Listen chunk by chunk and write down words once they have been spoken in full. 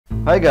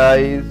Hi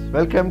guys,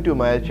 welcome to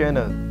my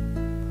channel.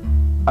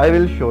 I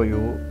will show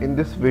you in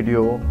this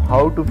video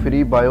how to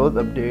free BIOS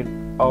update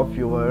of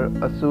your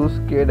Asus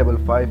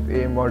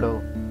K55A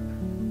model.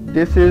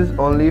 This is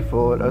only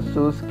for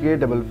Asus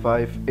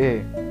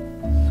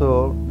K55A,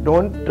 so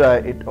don't try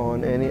it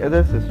on any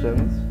other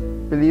systems.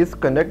 Please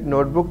connect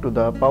notebook to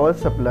the power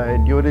supply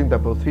during the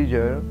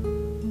procedure.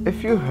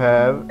 If you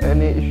have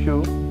any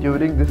issue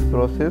during this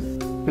process,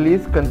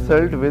 please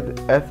consult with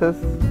Asus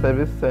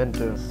Service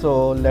Center.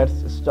 So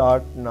let's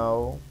start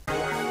now.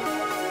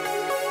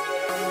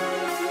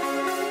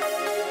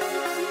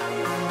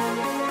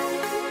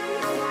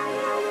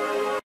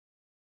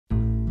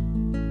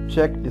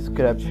 Check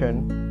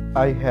description.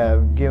 I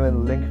have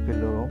given link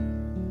below.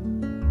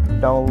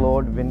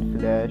 Download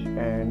Winflash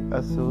and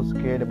Asus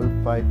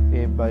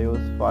K55A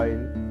BIOS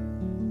file.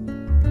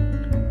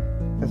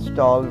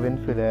 Install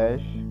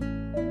Winflash.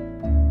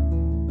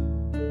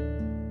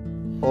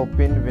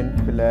 Open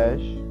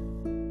Winflash.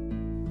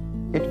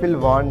 It will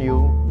warn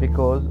you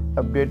because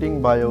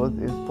updating BIOS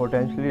is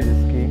potentially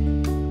risky,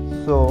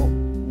 so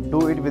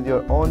do it with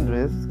your own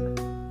risk.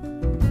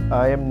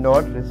 I am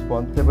not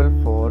responsible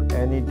for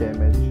any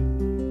damage.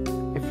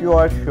 If you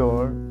are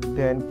sure,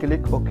 then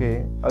click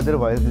OK,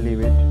 otherwise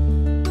leave it.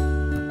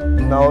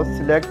 Now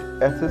select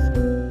Asus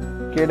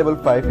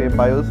K55A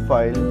BIOS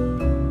file.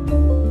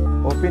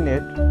 Open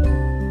it.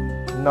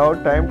 Now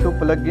time to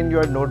plug in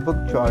your notebook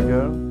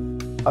charger.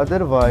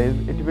 Otherwise,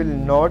 it will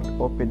not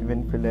open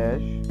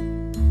Winflash.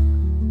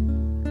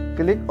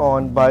 Click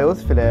on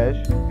BIOS Flash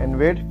and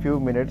wait few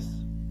minutes.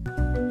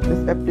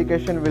 This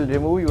application will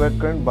remove your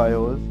current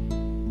BIOS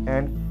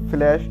and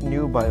flash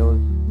new BIOS.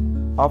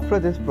 After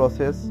this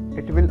process,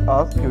 it will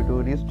ask you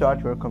to restart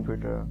your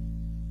computer.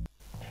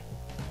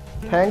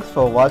 Thanks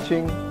for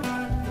watching.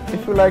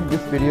 If you like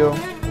this video,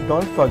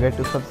 don't forget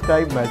to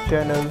subscribe my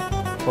channel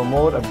for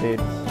more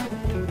updates.